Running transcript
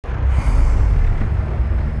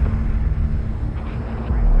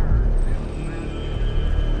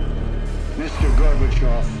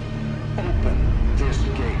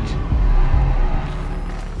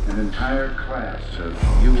entire class of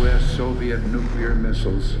U.S.-Soviet nuclear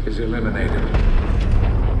missiles is eliminated.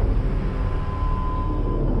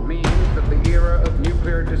 Means that the era of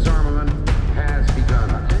nuclear disarmament has begun.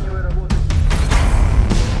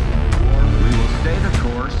 We will stay the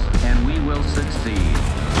course, and we will succeed.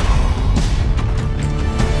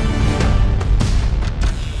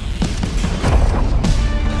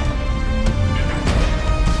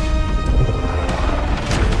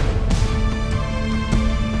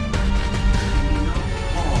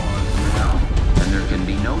 And there can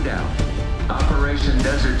be no doubt, Operation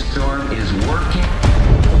Desert Storm is working.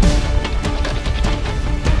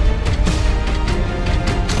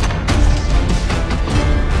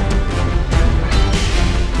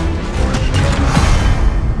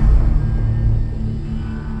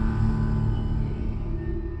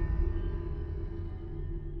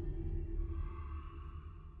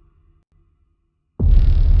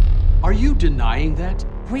 Are you denying that?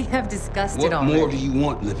 We have discussed it already. What more do you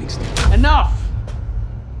want, Livingston? Enough!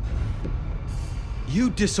 You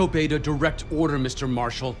disobeyed a direct order, Mr.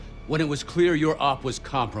 Marshall, when it was clear your op was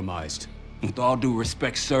compromised. With all due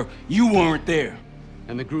respect, sir, you weren't there.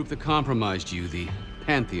 And the group that compromised you, the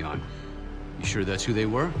Pantheon, you sure that's who they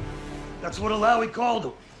were? That's what Alawi called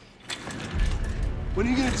them. When are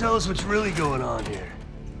you gonna tell us what's really going on here?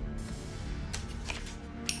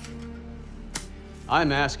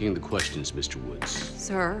 I'm asking the questions, Mr. Woods.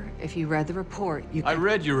 Sir, if you read the report, you I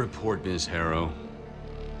read your report, Ms. Harrow.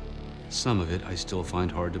 Some of it I still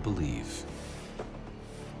find hard to believe.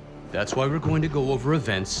 That's why we're going to go over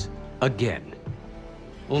events again.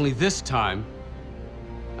 Only this time,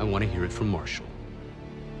 I want to hear it from Marshall.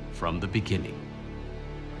 From the beginning.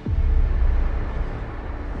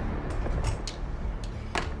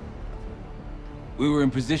 We were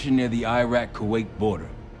in position near the Iraq-Kuwait border.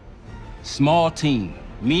 Small team.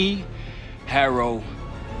 Me, Harrow,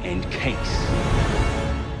 and Case.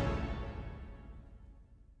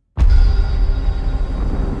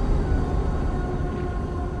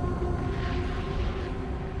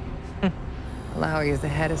 Alawi is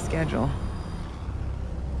ahead of schedule.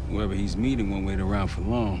 Whoever he's meeting won't wait around for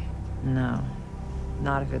long. No,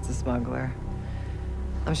 not if it's a smuggler.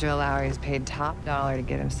 I'm sure Alawi is paid top dollar to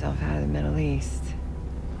get himself out of the Middle East.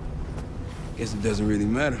 Guess it doesn't really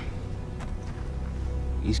matter.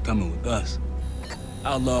 He's coming with us.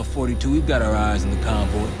 Outlaw 42, we've got our eyes on the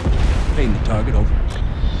convoy. Painting the target, over.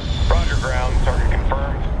 Roger, ground. Target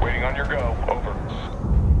confirmed. Waiting on your go. Over.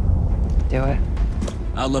 Do it.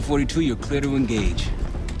 Outlaw 42, you're clear to engage.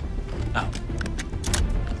 Out.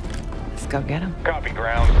 Let's go get him. Copy,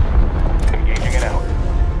 ground. Engaging it out.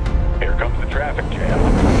 Here comes the traffic jam.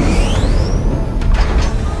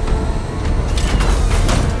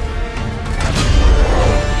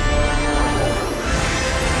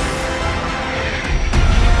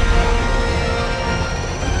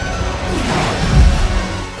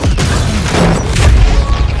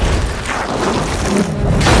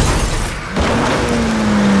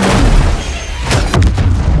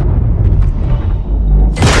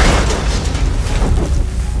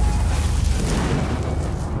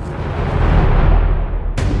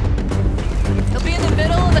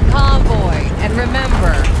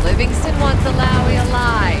 Livingston wants Alawi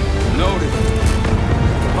alive. Noted.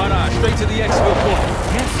 Para, straight to the exfil point.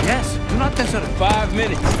 Yes. Do not desert. 5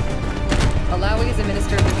 minutes. Alawi is a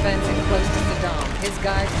minister of defense and close to Saddam. His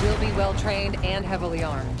guards will be well-trained and heavily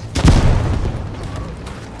armed.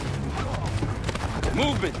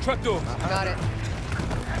 Movement, truck door. Got it.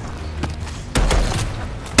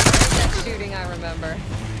 There's that shooting I remember.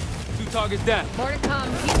 2 targets down. More to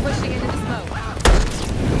come. Keep pushing into the smoke.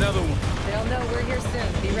 Another one. They'll know we're here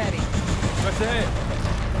soon. Be ready. Press ahead.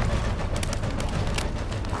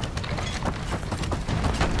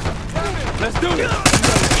 Let's do it.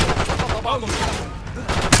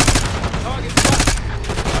 Target spot.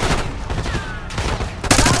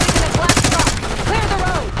 Alawi's in a black truck. Clear the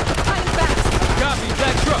road. Find fast. Copy,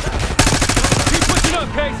 black truck. Keep pushing up,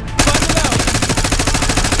 Case. Find it out.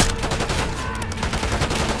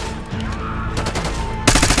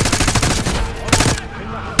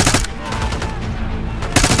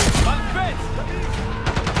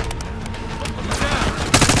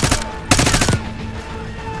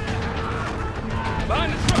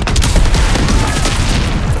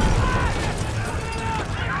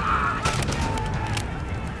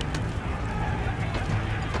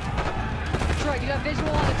 You have visual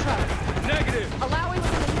on the truck. Negative. Alawi was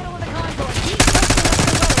in the middle of the convoy. Keep pushing up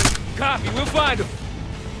the road. Copy, we'll find him.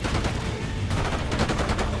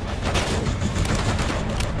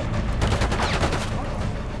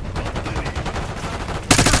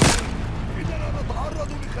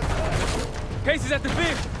 Case is at the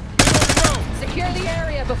vehicle.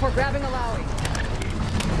 before grabbing Alawi.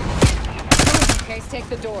 Case, take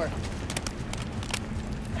the door.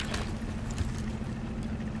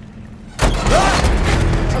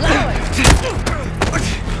 Alawi!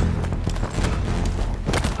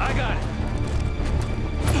 I got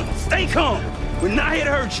it. Stay calm. We're not here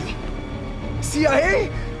to hurt you. CIA?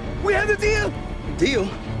 We had the deal? Deal?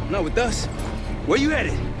 Not with us. Where you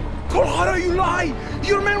headed? Colorado, you lie!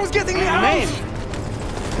 Your man was getting me out! Man!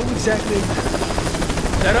 Who exactly?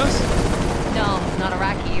 Is that us? No, not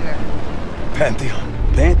Iraqi either. Pantheon.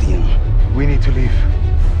 Pantheon. We need to leave.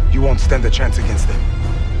 You won't stand a chance against them.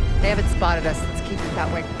 They haven't spotted us. Let's keep it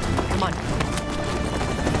that way. Come on.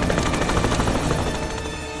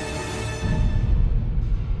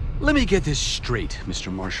 Let me get this straight,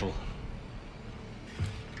 Mr. Marshall.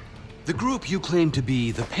 The group you claim to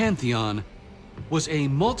be the Pantheon was a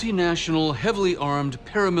multinational, heavily armed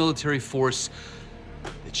paramilitary force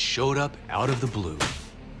that showed up out of the blue.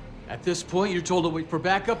 At this point, you're told to wait for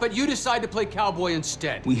backup, but you decide to play cowboy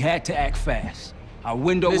instead. We had to act fast. Our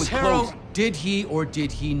window Ms. was Harrow, closing. did he or did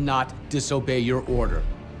he not disobey your order?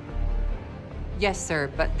 Yes, sir,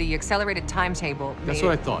 but the accelerated timetable That's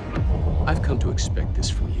what I thought. I've come to expect this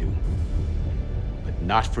from you, but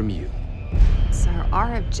not from you. Sir,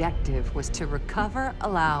 our objective was to recover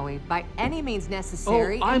Alawi by any means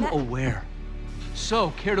necessary. Oh, I'm aware.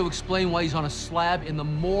 So, care to explain why he's on a slab in the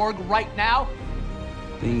morgue right now?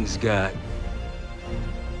 Things got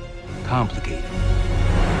complicated.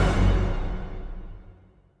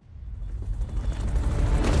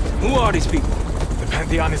 Who are these people? The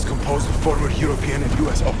Pantheon is composed of former European and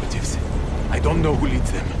US operatives. I don't know who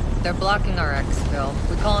leads them. They're blocking our exfil.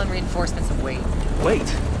 We call in reinforcements and wait. Wait.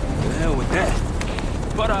 The hell with that?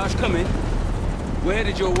 Faraj, come in. We're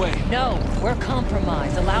headed your way. No, we're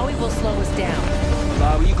compromised. Alawi will slow us down.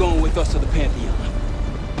 Bob, are you going with us to the Pantheon?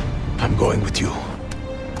 I'm going with you.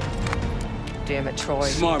 Damn it, Troy.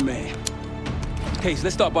 Smart man. Case,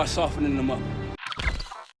 let's start by softening them up.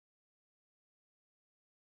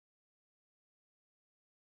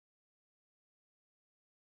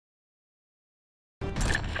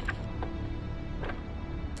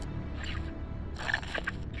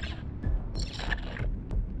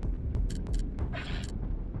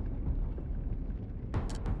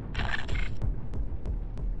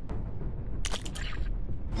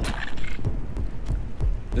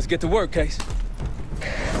 Let's get to work, Case.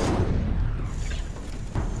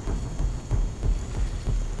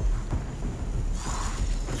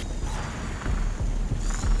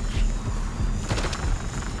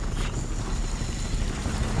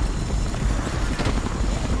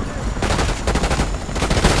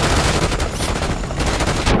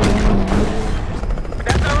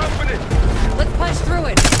 Let's punch through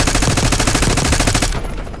it.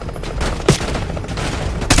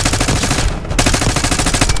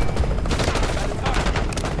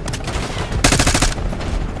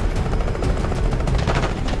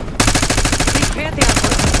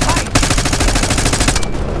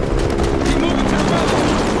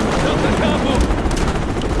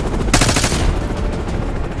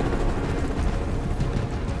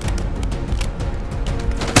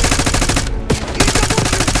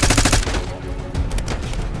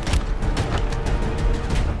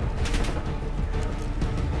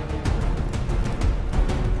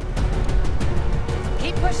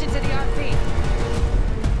 Push into the RP.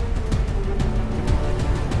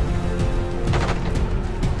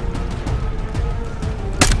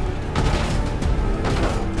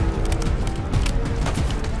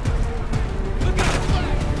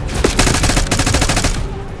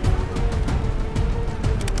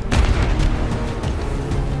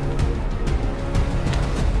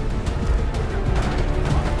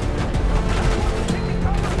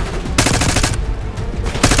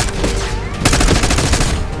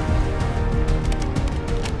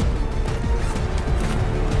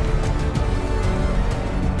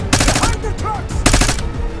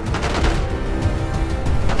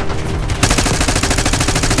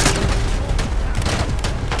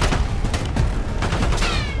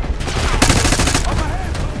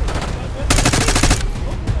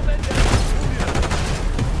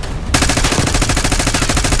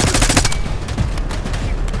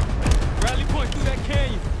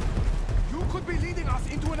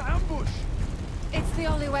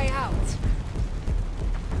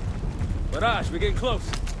 Faraj, we're getting close.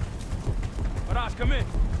 Faraj, come in.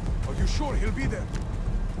 Are you sure he'll be there?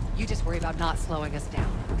 You just worry about not slowing us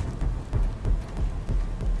down.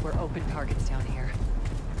 We're open targets down here.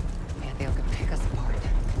 Man, they'll go pick us apart.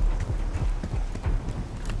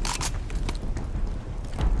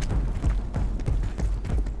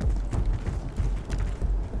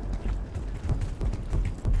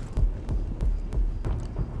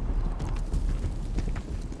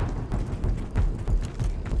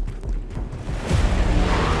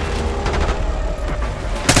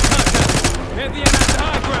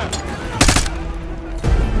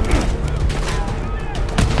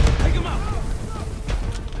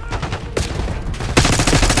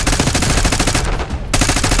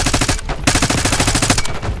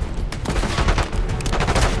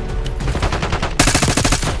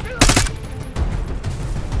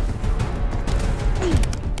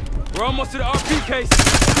 We're almost to the RP case.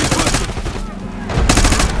 Keep pushing.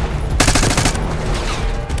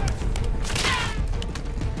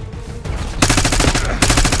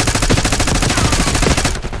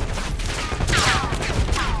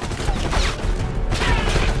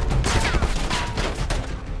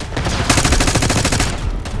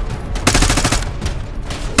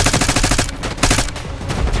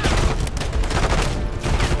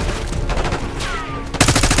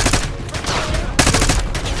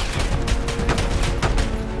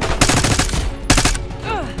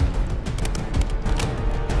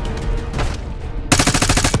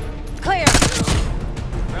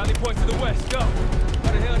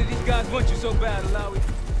 So bad, Alawi.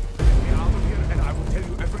 Get me out of here and I will tell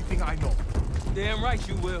you everything I know. Damn right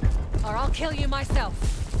you will. Or I'll kill you myself.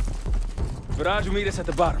 Viraj will meet us at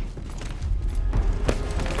the bottom.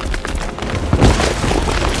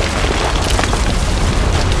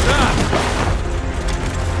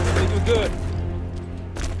 I think we're good.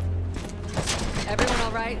 Everyone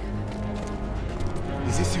all right?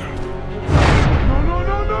 Is this your... No, no,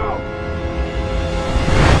 no, no!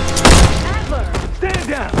 Adler! Stand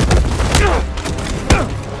down!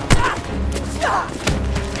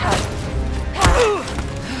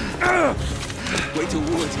 Wait till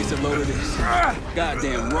Woods gets a load of this.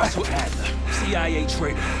 Goddamn Russell Adler, CIA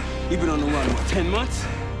traitor. He been on the run, what, 10 months?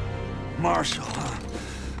 Marshall, huh?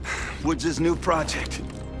 Woods' new project.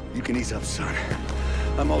 You can ease up, son.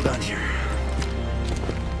 I'm all done here.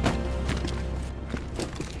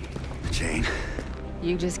 Jane.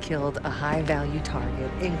 You just killed a high-value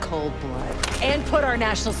target in cold blood and put our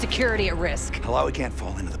national security at risk. Alawi can't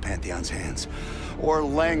fall into the Pantheon's hands. Or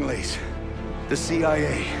Langley's. The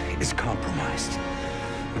CIA is compromised.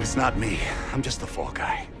 But it's not me. I'm just the fall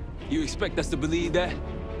guy. You expect us to believe that?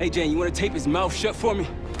 Hey, Jane, you want to tape his mouth shut for me?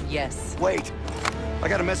 Yes. Wait. I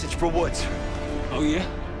got a message for Woods. Oh, yeah?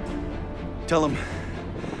 Tell him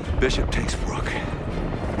Bishop takes Rook.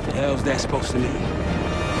 The hell's that supposed to mean?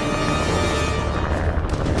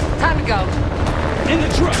 Time to go. In the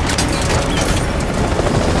truck!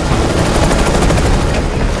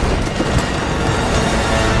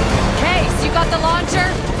 Case, you got the launcher?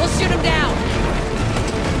 We'll shoot him down.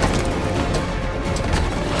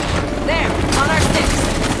 There, on our six.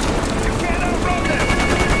 You can't outrun them!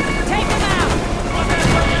 Take him out!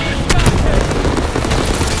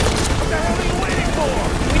 What the hell are you waiting for?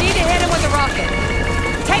 We need to hit him with a rocket.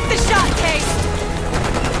 Take the shot, Case.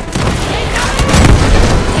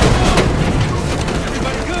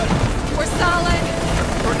 Everybody good? We're solid.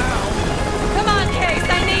 For now. Come on, Case,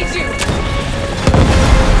 I need you.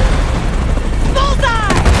 Bullseye!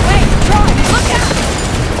 Wait, Troy, look out!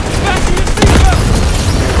 Fasten your seatbelt!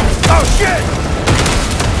 Oh, shit!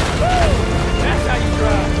 That's how you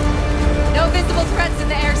drive. No visible threats in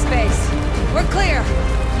the airspace. We're clear.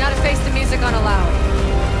 Now to face the music on Alawi.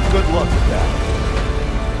 Good luck with that.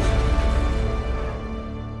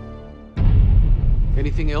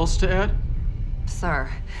 Anything else to add? Sir,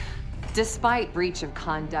 despite breach of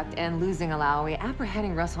conduct and losing Alawi,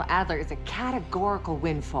 apprehending Russell Adler is a categorical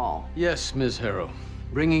windfall. Yes, Ms. Harrow.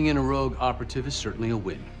 Bringing in a rogue operative is certainly a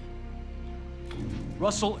win.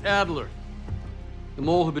 Russell Adler, the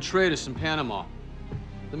mole who betrayed us in Panama.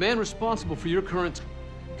 The man responsible for your current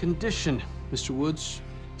condition, Mr. Woods.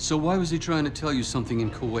 So why was he trying to tell you something in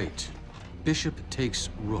Kuwait? Bishop takes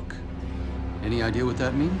Rook. Any idea what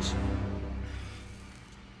that means?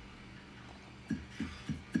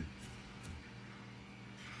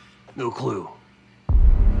 No clue.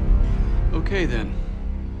 Okay, then.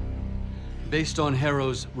 Based on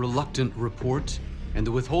Harrow's reluctant report and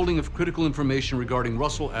the withholding of critical information regarding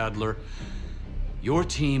Russell Adler, your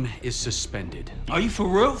team is suspended. Are you for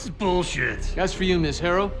real? This is bullshit. As for you, Ms.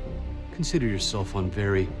 Harrow, consider yourself on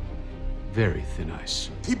very, very thin ice.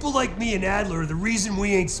 People like me and Adler are the reason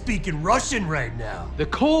we ain't speaking Russian right now. The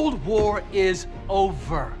Cold War is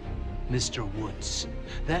over, Mr. Woods.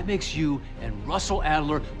 That makes you and Russell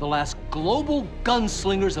Adler the last global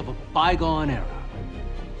gunslingers of a bygone era.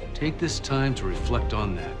 Take this time to reflect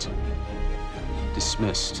on that.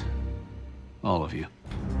 Dismissed. All of you.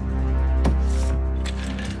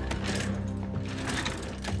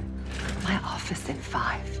 My office in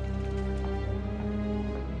 5.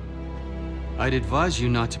 I'd advise you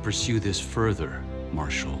not to pursue this further,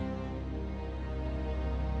 Marshal.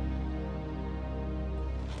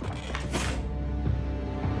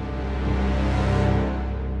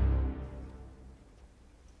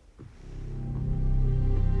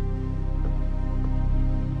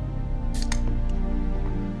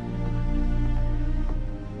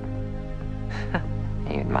 Are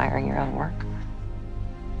you admiring your own work?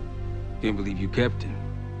 Can't believe you kept him.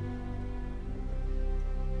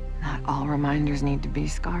 Not all reminders need to be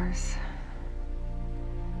scars?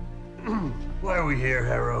 Why are we here,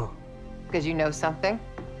 Harrow? Because you know something?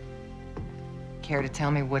 Care to tell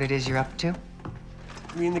me what it is you're up to?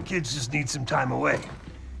 Me and the kids just need some time away.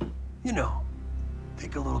 You know,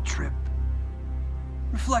 take a little trip.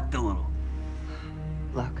 Reflect a little.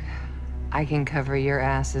 Look, I can cover your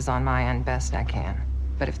asses on my end best I can.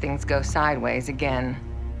 But if things go sideways again,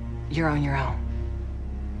 you're on your own.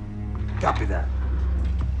 Copy that.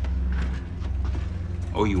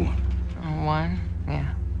 Oh, you want? One?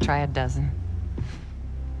 Yeah. Try a dozen.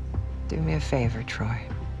 Do me a favor, Troy.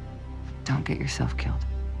 Don't get yourself killed.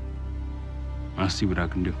 I'll see what I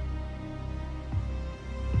can do.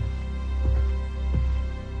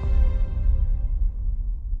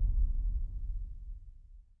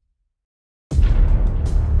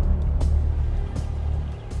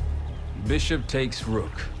 Bishop takes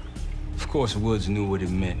Rook. Of course, Woods knew what it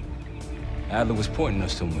meant. Adler was pointing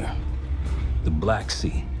us somewhere. The Black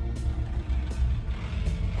Sea.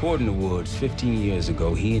 According to Woods, 15 years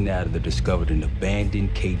ago, he and Adler discovered an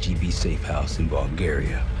abandoned KGB safe house in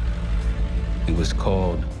Bulgaria. It was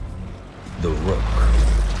called the Rook.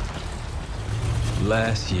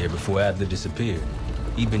 Last year, before Adler disappeared,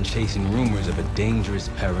 he'd been chasing rumors of a dangerous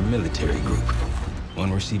paramilitary group,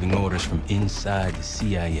 one receiving orders from inside the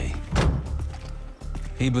CIA.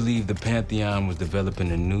 He believed the Pantheon was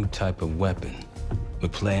developing a new type of weapon,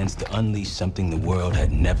 with plans to unleash something the world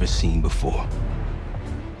had never seen before.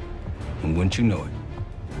 And wouldn't you know it,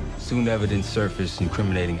 soon evidence surfaced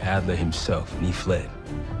incriminating Adler himself, and he fled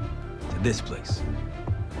to this place.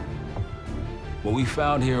 What we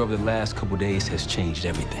found here over the last couple days has changed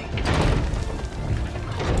everything.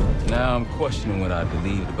 Now I'm questioning what I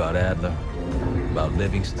believed about Adler, about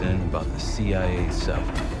Livingston, about the CIA itself.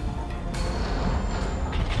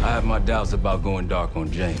 I have my doubts about going dark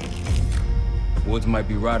on Jane. Woods might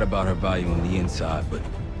be right about her value on the inside, but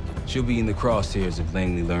she'll be in the crosshairs if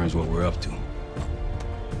Langley learns what we're up to.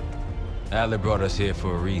 Adler brought us here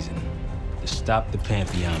for a reason, to stop the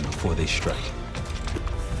Pantheon before they strike.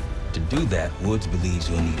 To do that, Woods believes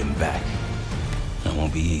we'll need him back. That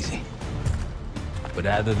won't be easy. But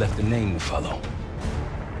Adler left a name to follow.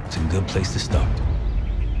 It's a good place to start.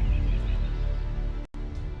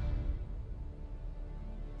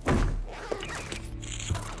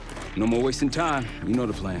 No more wasting time. You know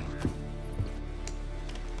the plan.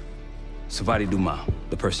 Savati Dumas,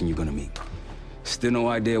 the person you're gonna meet. Still no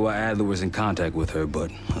idea why Adler was in contact with her, but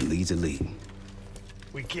a lead's a lead.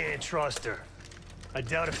 We can't trust her. I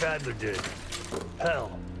doubt if Adler did.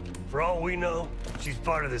 Hell, for all we know, she's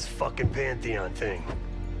part of this fucking Pantheon thing.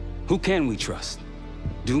 Who can we trust?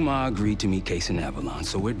 Dumas agreed to meet Case in Avalon,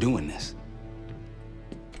 so we're doing this.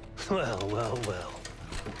 Well, well, well.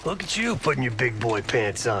 Look at you putting your big boy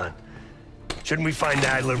pants on. Shouldn't we find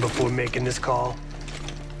Adler before making this call?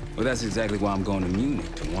 Well, that's exactly why I'm going to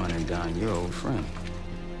Munich, to wine and dine your old friend.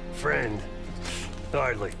 Friend?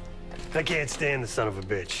 Hardly. I can't stand the son of a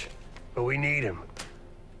bitch. But we need him.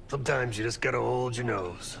 Sometimes you just gotta hold your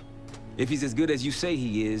nose. If he's as good as you say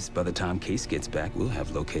he is, by the time Case gets back, we'll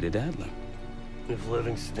have located Adler. If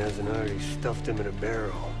Livingston hasn't already stuffed him in a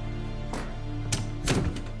barrel.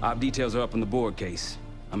 Op details are up on the board, Case.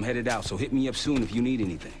 I'm headed out, so hit me up soon if you need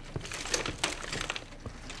anything.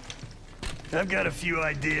 I've got a few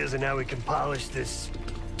ideas on how we can polish this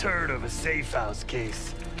turd of a safe house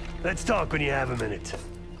case. Let's talk when you have a minute.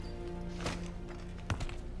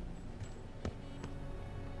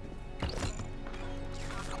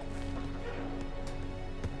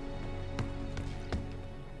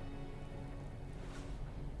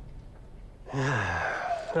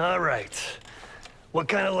 All right. What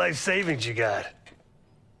kind of life savings you got?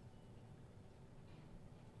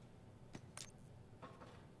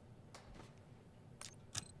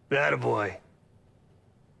 Attaboy.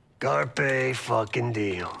 Carpe fucking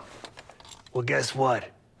diem. Well, guess what?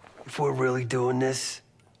 If we're really doing this,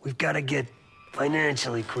 we've got to get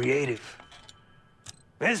financially creative.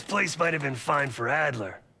 This place might have been fine for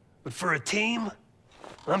Adler, but for a team,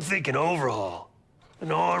 I'm thinking overhaul.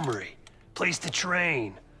 An armory, place to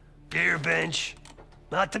train, gear bench,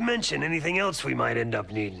 not to mention anything else we might end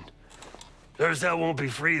up needing. There's that won't be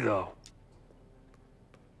free, though.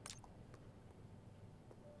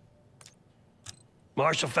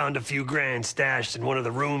 Marshall found a few grand stashed in one of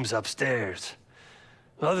the rooms upstairs.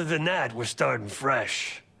 Other than that, we're starting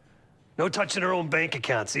fresh. No touching our own bank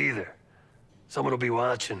accounts either. Someone will be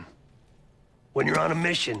watching. When you're on a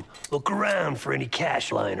mission, look around for any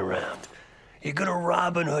cash lying around. You're gonna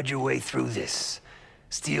Robin Hood your way through this.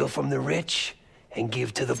 Steal from the rich and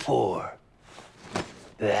give to the poor.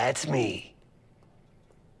 That's me.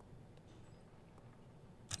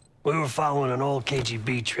 We were following an old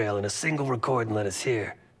KGB trail and a single recording led us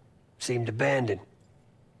here. Seemed abandoned.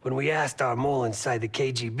 When we asked our mole inside the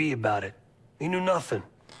KGB about it, he knew nothing.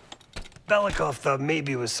 Belikov thought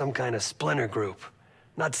maybe it was some kind of splinter group,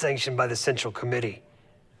 not sanctioned by the Central Committee.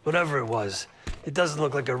 Whatever it was, it doesn't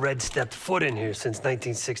look like a Red stepped foot in here since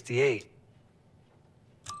 1968.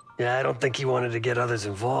 Yeah, I don't think he wanted to get others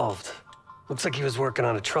involved. Looks like he was working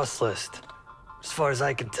on a trust list. As far as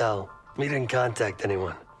I can tell, he didn't contact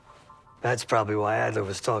anyone. That's probably why Adler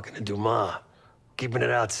was talking to Dumas, keeping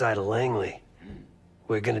it outside of Langley.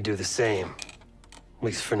 We're gonna do the same, at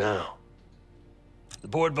least for now. The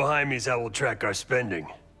board behind me is how we'll track our spending.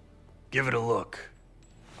 Give it a look.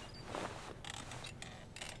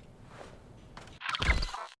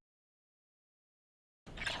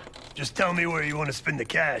 Just tell me where you want to spend the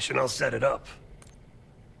cash and I'll set it up.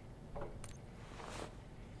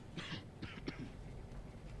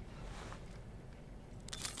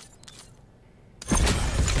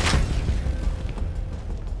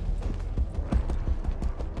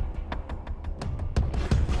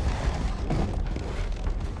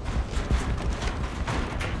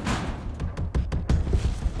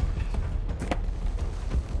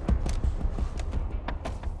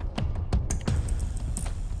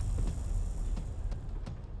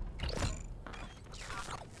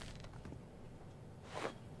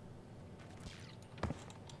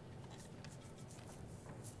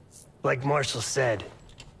 Like Marshall said,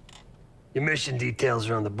 your mission details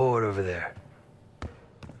are on the board over there.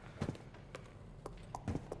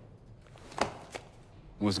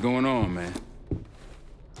 What's going on, man?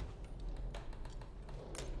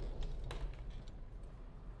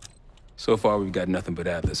 So far, we've got nothing but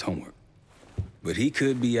Adler's homework. But he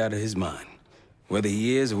could be out of his mind. Whether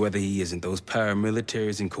he is or whether he isn't, those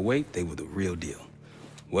paramilitaries in Kuwait, they were the real deal.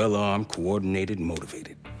 Well-armed, coordinated,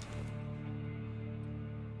 motivated.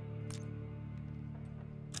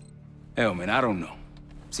 Hell, man, I don't know.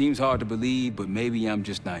 Seems hard to believe, but maybe I'm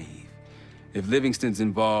just naive. If Livingston's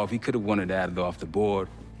involved, he could have wanted Adler off the board,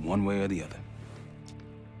 one way or the other.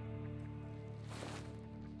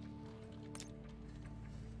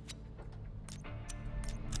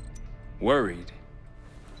 Worried?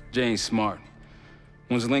 Jane's smart.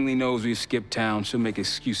 Once Langley knows we've skipped town, she'll make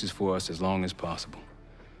excuses for us as long as possible.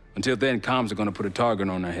 Until then, comms are gonna put a target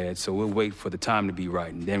on our heads, so we'll wait for the time to be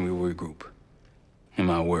right, and then we'll regroup. Am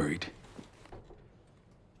I worried?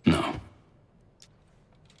 No.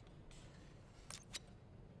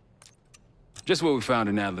 Just what we found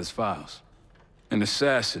in Adler's files. An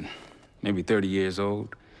assassin, maybe 30 years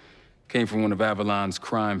old, came from one of Avalon's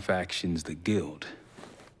crime factions, the Guild.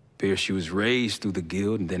 Appears she was raised through the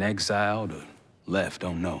Guild and then exiled or left,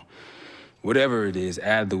 don't know. Whatever it is,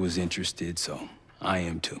 Adler was interested, so I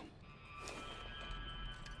am too.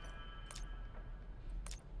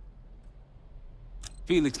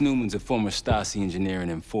 Felix Newman's a former Stasi engineer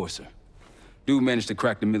and enforcer. Dude managed to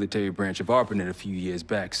crack the military branch of ARPANET a few years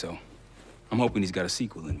back, so I'm hoping he's got a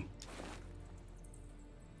sequel in him.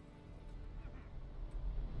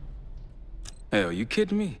 Hell, you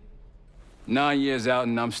kidding me? 9 years out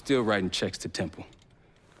and I'm still writing checks to Temple.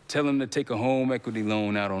 Tell him to take a home equity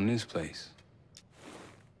loan out on this place.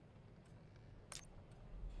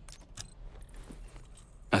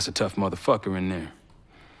 That's a tough motherfucker in there.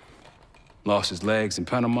 Lost his legs in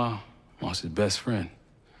Panama, lost his best friend.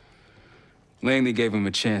 Langley gave him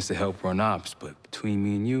a chance to help run ops, but between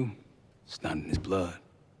me and you, it's not in his blood.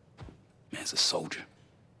 Man's a soldier.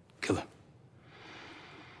 Killer.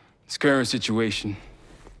 His current situation,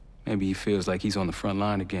 maybe he feels like he's on the front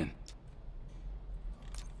line again.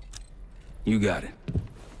 You got it.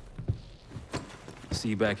 See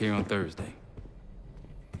you back here on Thursday.